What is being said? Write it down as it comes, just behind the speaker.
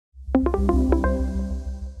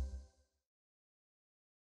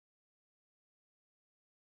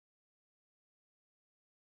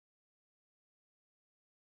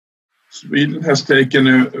Sweden has taken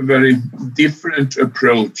a very different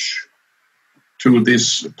approach to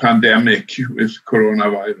this pandemic with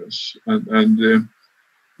coronavirus, and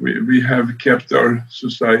we have kept our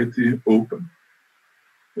society open.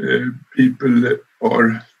 People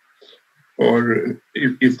are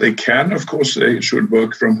if they can, of course, they should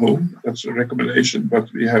work from home. That's a recommendation, but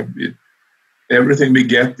everything we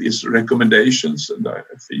get is recommendations, and I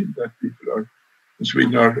feel that people in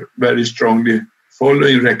Sweden are very strongly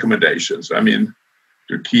following recommendations. I mean,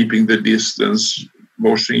 to keeping the distance,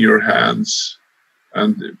 washing your hands,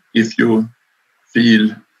 and if you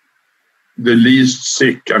feel the least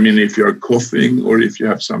sick, I mean, if you are coughing or if you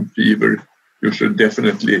have some fever, you should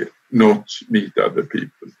definitely not meet other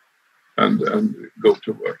people and go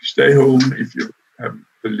to work. Stay home if you have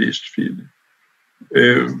the least feeling.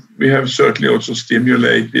 We have certainly also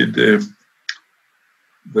stimulated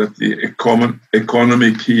that the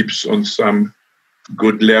economy keeps on some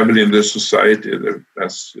good level in the society.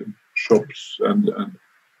 As shops and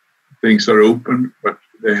things are open, but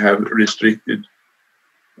they have restricted,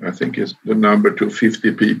 I think it's the number to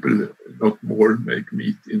 50 people, not more,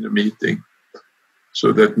 meet in a meeting.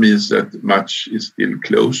 So that means that much is still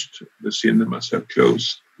closed. The cinemas have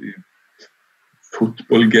closed. The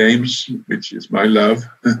football games, which is my love,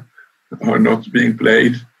 are not being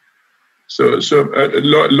played. So a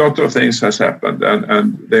lot of things has happened,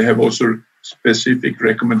 and they have also specific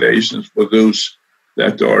recommendations for those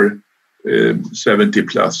that are 70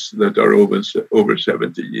 plus, that are over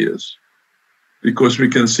 70 years, because we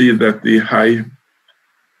can see that the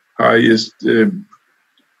highest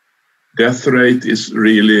death rate is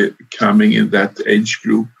really coming in that age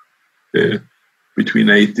group, between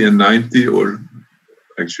 80 and 90, or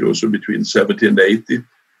actually also between 70 and 80.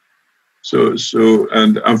 So,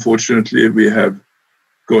 and unfortunately, we have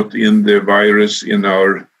got in the virus in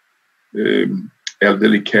our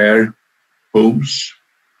elderly care homes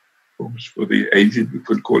for the aged, we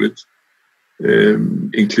could call it,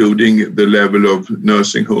 including the level of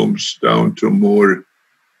nursing homes down to more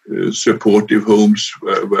supportive homes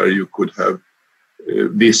where you could have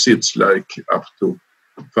visits like up to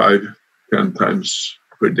 5-10 times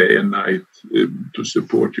per day and night to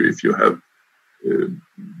support you if you have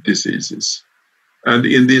diseases. And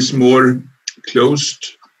in these more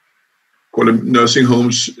closed nursing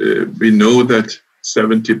homes, we know that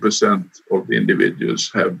 70% of the individuals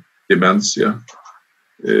have dementia,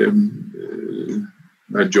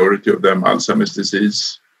 majority of them Alzheimer's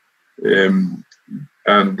disease,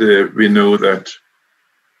 and we know that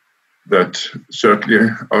certainly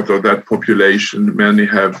out of that population, many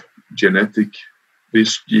have genetic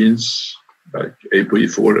risk genes like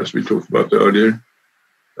ApoE4, as we talked about earlier.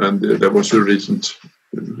 And there was a recent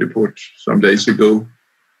report some days ago,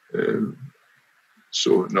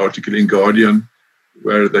 so an article in Guardian,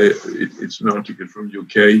 where it's an article from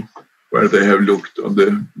UK, where they have looked on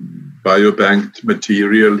the biobanked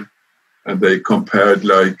material, and they compared,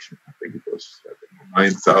 like, I think it was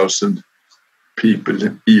 9,000 people,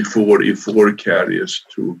 E4 carriers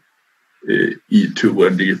to E2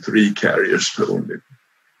 and E3 carriers only.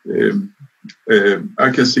 I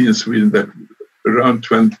can see in Sweden that around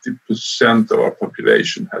 20% of our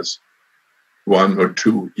population has 1 or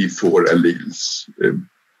 2 E4 alleles.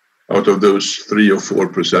 Out of those, 3 or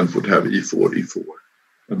 4% would have E4.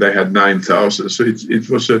 And they had 9,000. So it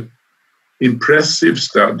was an impressive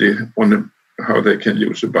study on how they can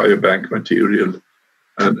use a biobank material.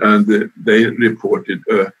 And they reported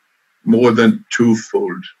a more than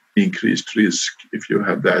 2-fold increased risk if you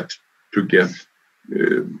have that to get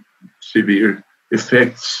severe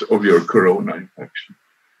effects of your corona infection.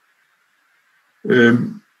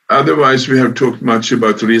 Otherwise, we have talked much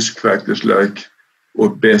about risk factors like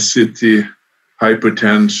obesity,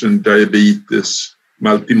 hypertension, diabetes,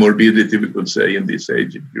 multimorbidity, we could say, in this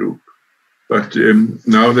age group. But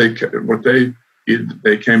now they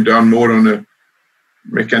came down more on a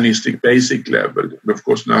mechanistic basic level. Of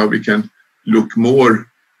course, now we can look more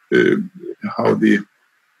how the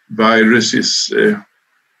viruses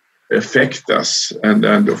affect us. And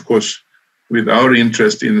of course, with our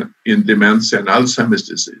interest in dementia and Alzheimer's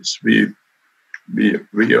disease,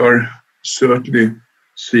 we are certainly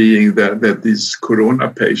seeing that these corona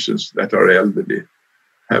patients that are elderly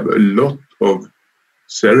have a lot of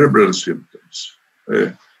cerebral symptoms.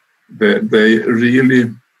 They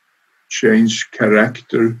really change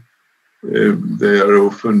character. They are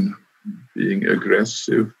often being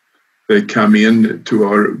aggressive. They come in to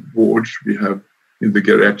our wards. We have, in the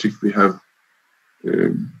geriatric, we have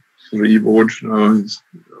 3 wards now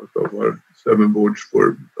out of our 7 wards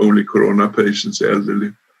for only corona patients,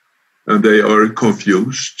 elderly. And they are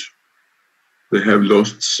confused. They have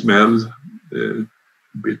lost smell, a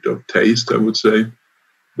bit of taste, I would say.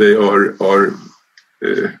 They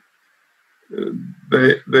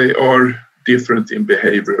are different in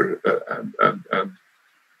behavior,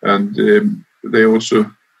 and they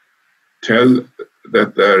also tell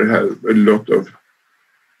that they have a lot of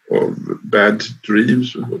bad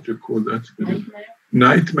dreams, what you call that?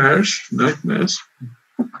 Nightmares.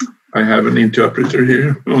 I have an interpreter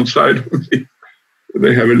here on side of me.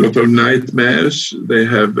 They have a lot of nightmares. They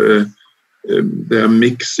are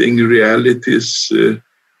mixing realities,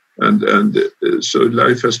 and so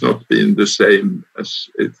life has not been the same as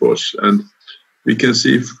it was. And we can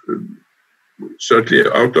see, certainly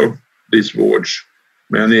out of these wards,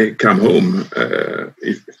 many come home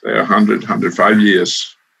if they are 100, 105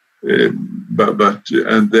 years,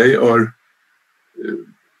 and they are.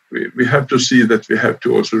 We have to see that we have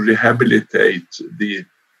to also rehabilitate the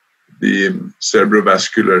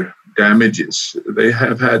cerebrovascular damages. They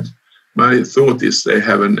have had. My thought is they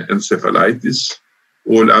have an encephalitis.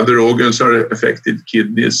 All other organs are affected: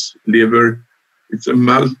 kidneys, liver. It's a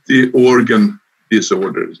multi-organ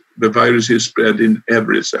disorder. The virus is spread in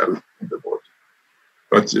every cell in the body.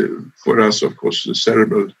 But for us, of course, the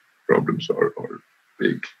cerebral problems are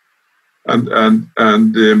big. And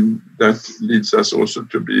that leads us also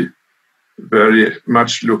to be very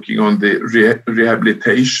much looking on the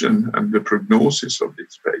rehabilitation and the prognosis of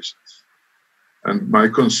these patients. And my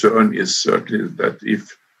concern is certainly that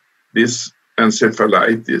if this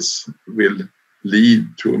encephalitis will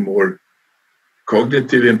lead to a more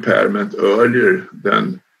cognitive impairment earlier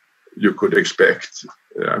than you could expect.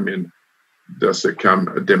 I mean, does it come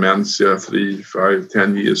a dementia 3, 5,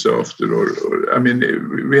 10 years after? Or I mean,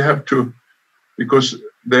 we have to, because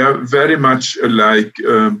they are very much alike.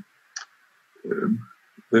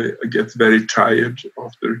 They get very tired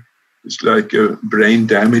after. It's like a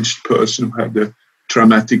brain-damaged person who had a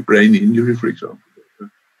traumatic brain injury, for example.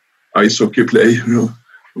 Ice hockey player,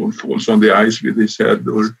 who falls on the ice with his head,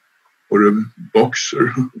 or a boxer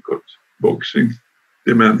who got boxing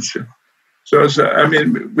dementia. So I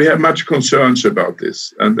mean, we have much concerns about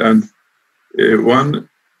this. And one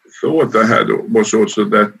thought I had was also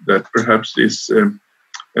that perhaps this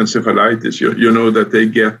encephalitis, you know, that they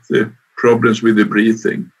get problems with the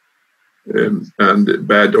breathing and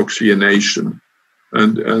bad oxygenation.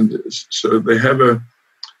 And so they have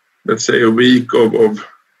let's say a week of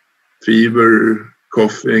fever,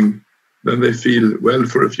 coughing, then they feel well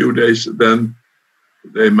for a few days, then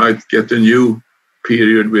they might get a new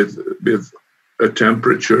period with a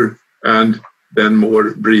temperature and then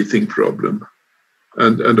more breathing problem.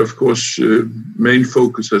 And of course, main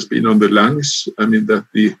focus has been on the lungs. I mean, that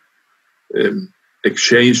the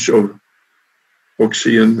exchange of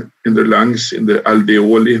oxygen in the lungs, in the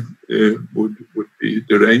alveoli, would be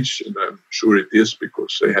deranged, and I'm sure it is,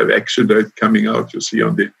 because they have exudate coming out. You see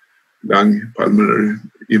on the lung pulmonary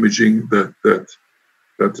imaging that's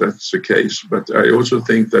the case. But I also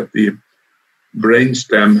think that the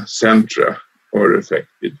brainstem centra are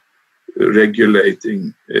affected,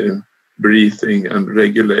 regulating breathing and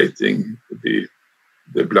regulating the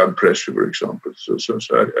blood pressure, for example. So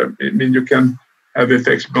I mean, you can have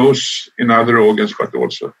effects both in other organs, but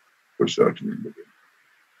also for certain individuals.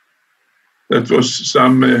 That was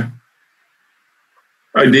some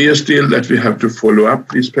idea still that we have to follow up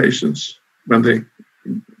these patients when they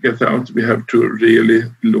get out. We have to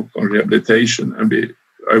really look on rehabilitation, and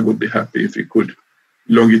I would be happy if we could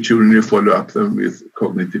longitudinally follow up them with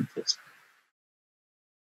cognitive tests.